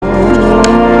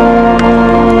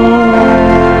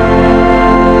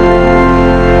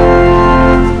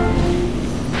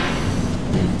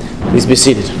Please be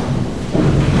seated.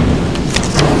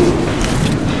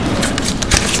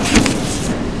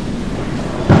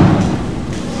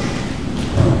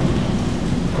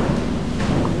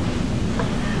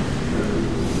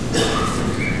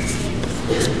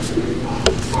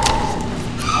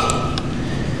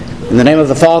 In the name of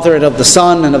the Father, and of the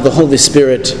Son, and of the Holy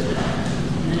Spirit.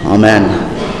 Amen.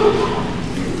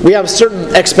 We have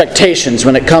certain expectations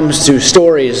when it comes to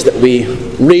stories that we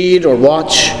read or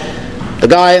watch. The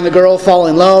guy and the girl fall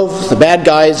in love, the bad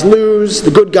guys lose,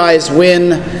 the good guys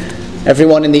win,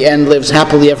 everyone in the end lives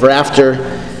happily ever after.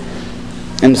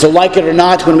 And so, like it or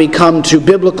not, when we come to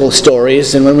biblical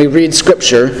stories and when we read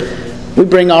Scripture, we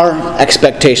bring our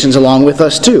expectations along with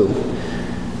us too.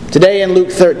 Today in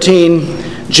Luke 13,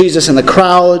 Jesus and the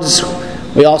crowds.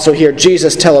 We also hear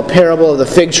Jesus tell a parable of the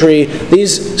fig tree.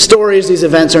 These stories, these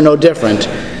events are no different.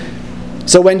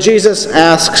 So when Jesus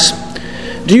asks,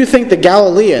 "Do you think the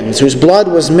Galileans whose blood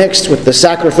was mixed with the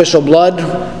sacrificial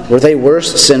blood, were they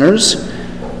worse sinners?"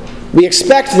 We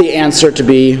expect the answer to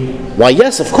be, why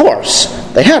yes, of course,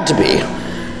 they had to be.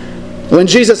 When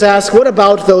Jesus asks, "What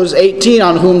about those 18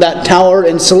 on whom that tower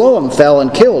in Siloam fell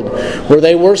and killed? Were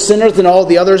they worse sinners than all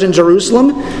the others in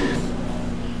Jerusalem?"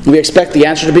 We expect the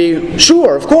answer to be,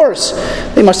 sure, of course.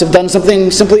 They must have done something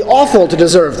simply awful to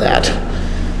deserve that.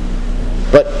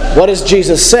 But what does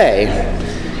Jesus say?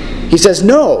 He says,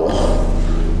 no,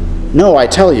 I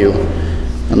tell you,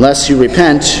 unless you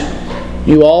repent,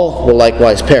 you all will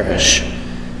likewise perish.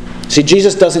 See,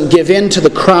 Jesus doesn't give in to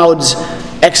the crowd's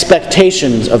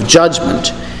expectations of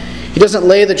judgment. He doesn't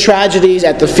lay the tragedies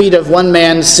at the feet of one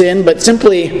man's sin, but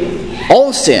simply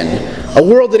all sin. A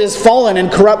world that is fallen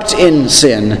and corrupt in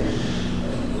sin,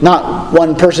 not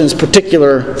one person's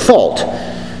particular fault.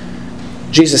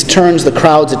 Jesus turns the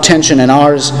crowd's attention and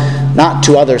ours not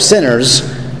to other sinners,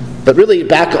 but really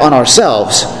back on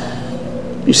ourselves.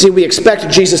 You see, we expect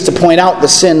Jesus to point out the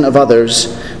sin of others,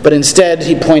 but instead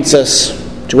he points us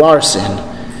to our sin.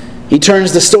 He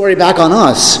turns the story back on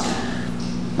us.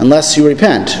 Unless you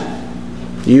repent,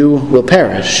 you will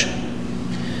perish.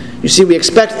 You see, we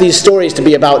expect these stories to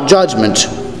be about judgment,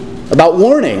 about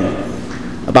warning,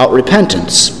 about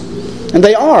repentance. And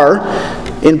they are,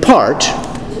 in part,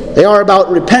 they are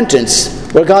about repentance,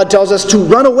 where God tells us to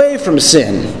run away from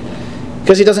sin,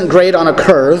 because he doesn't grade on a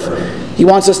curve. He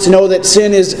wants us to know that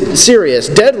sin is serious,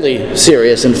 deadly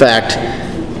serious, in fact.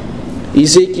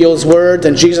 Ezekiel's words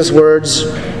and Jesus' words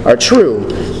are true.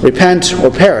 Repent or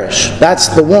perish. That's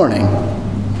the warning.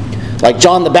 Like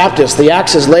John the Baptist, the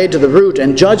axe is laid to the root,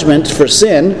 and judgment for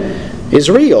sin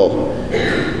is real.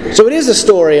 So it is a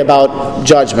story about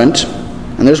judgment,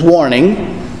 and there's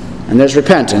warning, and there's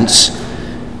repentance.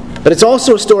 But it's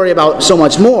also a story about so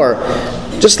much more.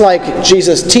 Just like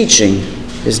Jesus' teaching,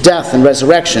 his death and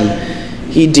resurrection,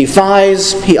 he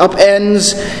defies, he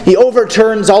upends, he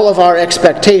overturns all of our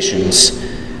expectations.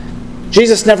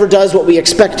 Jesus never does what we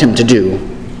expect him to do,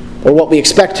 or what we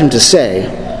expect him to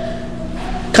say.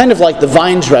 Kind of like the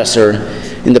vine dresser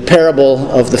in the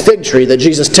parable of the fig tree that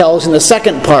Jesus tells in the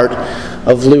second part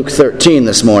of Luke 13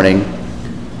 this morning.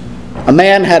 A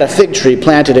man had a fig tree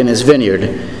planted in his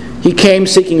vineyard. He came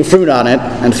seeking fruit on it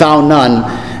and found none.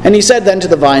 And he said then to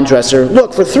the vine dresser,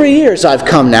 "Look, for 3 years I've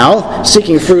come now,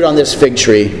 seeking fruit on this fig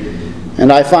tree,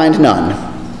 and I find none.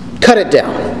 Cut it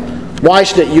down. Why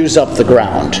should it use up the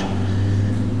ground?"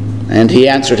 And he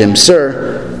answered him,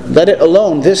 "Sir, let it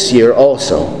alone this year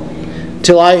also,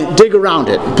 till I dig around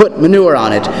it, put manure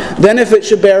on it. Then if it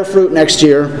should bear fruit next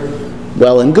year,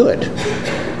 well and good.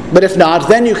 But if not,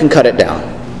 then you can cut it down."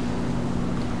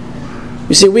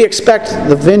 You see, we expect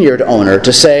the vineyard owner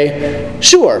to say,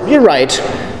 "Sure, you're right.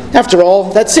 After all,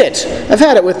 that's it. I've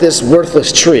had it with this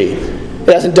worthless tree.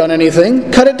 It hasn't done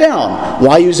anything. Cut it down.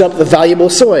 Why use up the valuable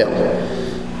soil?"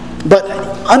 But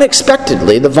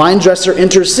unexpectedly, the vine dresser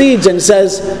intercedes and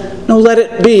says, "No, let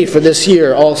it be for this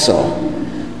year also.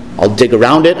 I'll dig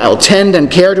around it, I'll tend and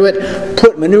care to it,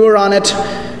 put manure on it,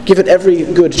 give it every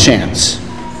good chance."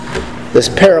 This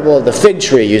parable of the fig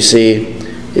tree, you see,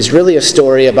 is really a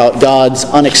story about God's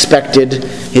unexpected,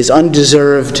 his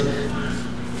undeserved,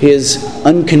 his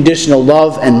unconditional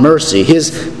love and mercy,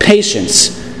 his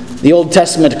patience. The Old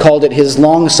Testament called it his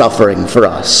long-suffering for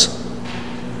us.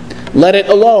 Let it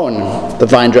alone, the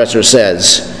vine dresser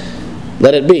says.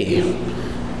 Let it be.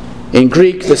 In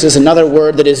Greek, this is another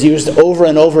word that is used over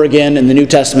and over again in the New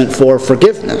Testament for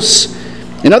forgiveness.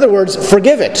 In other words,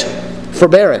 forgive it,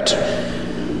 forbear it.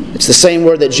 It's the same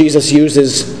word that Jesus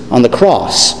uses on the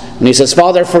cross. And he says,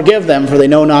 "Father, forgive them, for they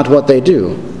know not what they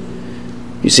do."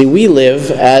 You see, we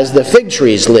live as the fig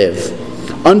trees live,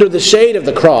 under the shade of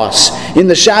the cross, in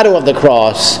the shadow of the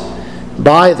cross,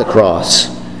 by the cross.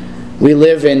 We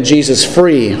live in Jesus'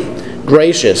 free,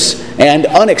 gracious, and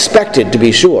unexpected, to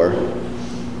be sure,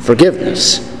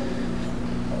 forgiveness.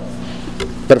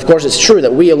 But of course it's true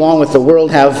that we, along with the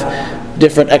world, have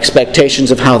different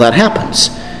expectations of how that happens.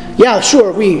 Yeah,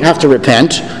 sure, we have to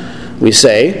repent, we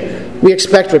say. We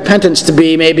expect repentance to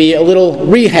be maybe a little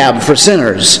rehab for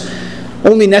sinners,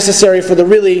 only necessary for the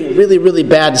really, really, really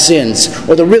bad sins,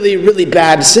 or the really, really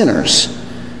bad sinners.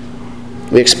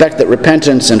 We expect that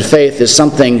repentance and faith is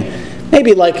something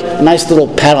maybe like a nice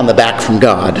little pat on the back from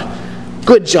God.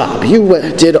 Good job, you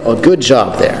did a good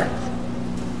job there.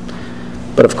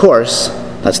 But of course,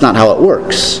 that's not how it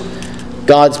works.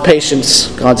 God's patience,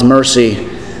 God's mercy,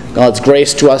 God's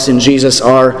grace to us in Jesus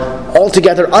are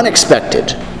altogether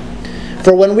unexpected.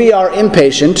 For when we are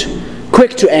impatient,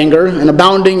 quick to anger, and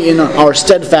abounding in our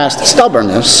steadfast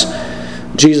stubbornness,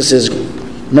 Jesus is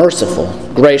merciful,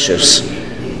 gracious,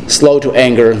 slow to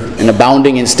anger, and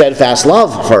abounding in steadfast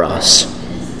love for us.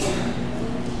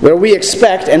 Where we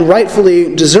expect and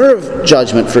rightfully deserve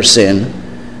judgment for sin,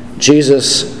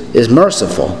 Jesus is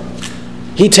merciful.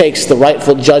 He takes the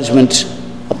rightful judgment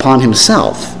upon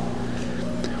himself.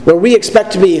 Where we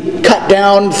expect to be cut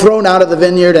down, thrown out of the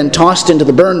vineyard, and tossed into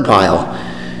the burn pile,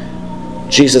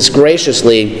 Jesus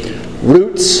graciously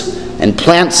roots and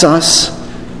plants us,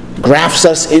 grafts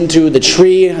us into the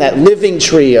tree, that living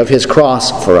tree of his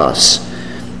cross for us.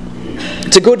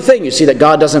 It's a good thing, you see, that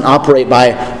God doesn't operate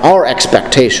by our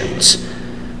expectations,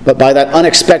 but by that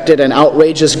unexpected and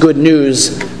outrageous good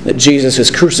news that Jesus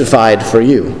is crucified for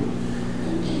you.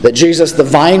 That Jesus, the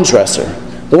vine dresser,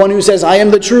 the one who says, "I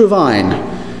am the true vine,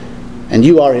 and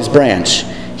you are his branch,"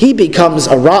 he becomes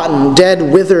a rotten,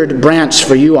 dead, withered branch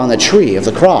for you on the tree of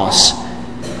the cross.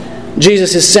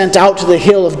 Jesus is sent out to the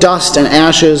hill of dust and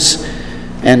ashes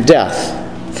and death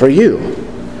for you.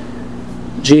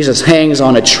 Jesus hangs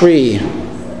on a tree,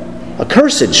 a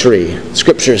cursed tree,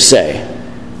 scriptures say,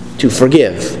 to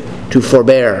forgive, to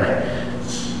forbear.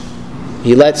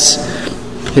 He lets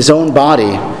his own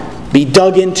body be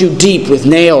dug into deep with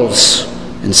nails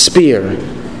and spear.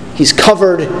 He's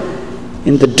covered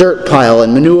in the dirt pile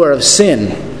and manure of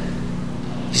sin.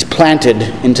 He's planted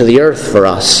into the earth for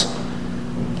us.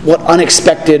 What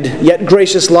unexpected yet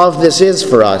gracious love this is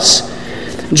for us.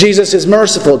 Jesus is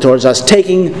merciful towards us,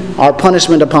 taking our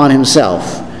punishment upon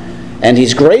himself. And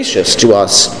he's gracious to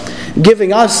us,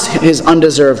 giving us his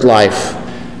undeserved life,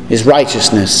 his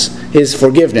righteousness, his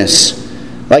forgiveness.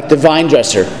 Like the vine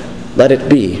dresser, let it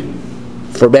be.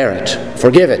 Forbear it.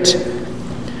 Forgive it.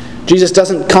 Jesus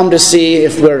doesn't come to see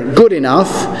if we're good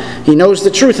enough. He knows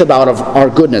the truth about our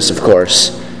goodness, of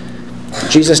course.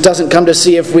 Jesus doesn't come to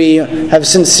see if we have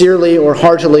sincerely or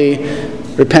heartily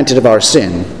repented of our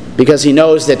sin, because he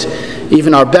knows that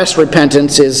even our best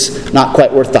repentance is not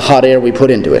quite worth the hot air we put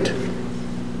into it.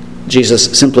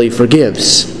 Jesus simply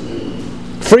forgives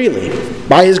freely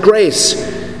by his grace,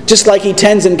 just like he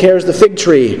tends and cares the fig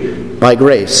tree by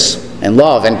grace and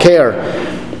love and care.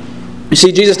 You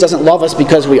see, Jesus doesn't love us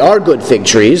because we are good fig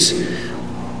trees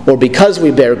or because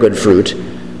we bear good fruit.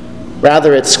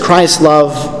 Rather, it's Christ's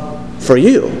love for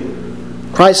you.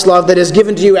 Christ's love that is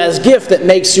given to you as gift that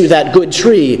makes you that good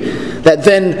tree, that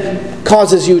then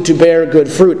causes you to bear good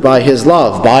fruit by his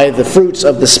love, by the fruits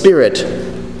of the Spirit,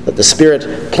 that the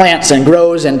Spirit plants and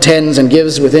grows and tends and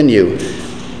gives within you.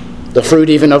 The fruit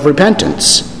even of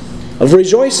repentance, of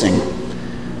rejoicing,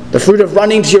 the fruit of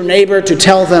running to your neighbor to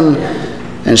tell them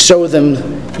and show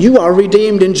them you are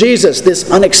redeemed in Jesus, this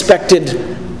unexpected,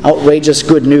 outrageous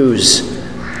good news,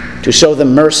 to show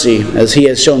them mercy as he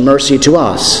has shown mercy to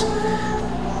us.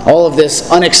 All of this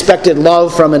unexpected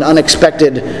love from an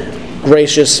unexpected,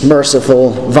 gracious, merciful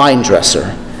vine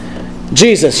dresser.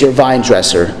 Jesus, your vine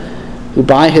dresser, who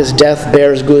by his death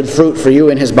bears good fruit for you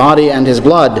in his body and his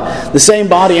blood, the same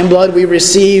body and blood we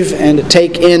receive and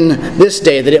take in this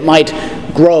day, that it might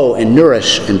grow and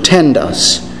nourish and tend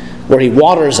us, where he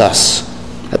waters us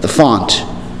at the font,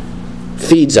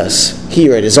 feeds us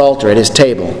here at his altar, at his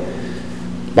table.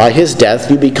 By his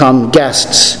death you become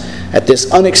guests at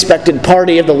this unexpected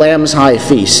party of the Lamb's high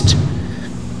feast.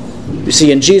 You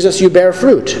see, in Jesus you bear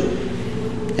fruit,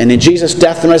 and in Jesus'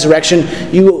 death and resurrection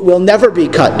you will never be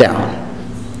cut down.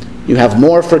 You have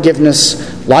more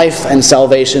forgiveness, life, and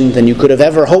salvation than you could have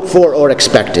ever hoped for or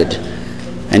expected,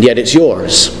 and yet it's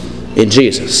yours in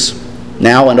Jesus,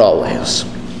 now and always.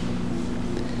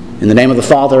 In the name of the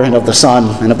Father, and of the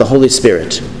Son, and of the Holy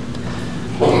Spirit.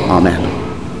 Amen.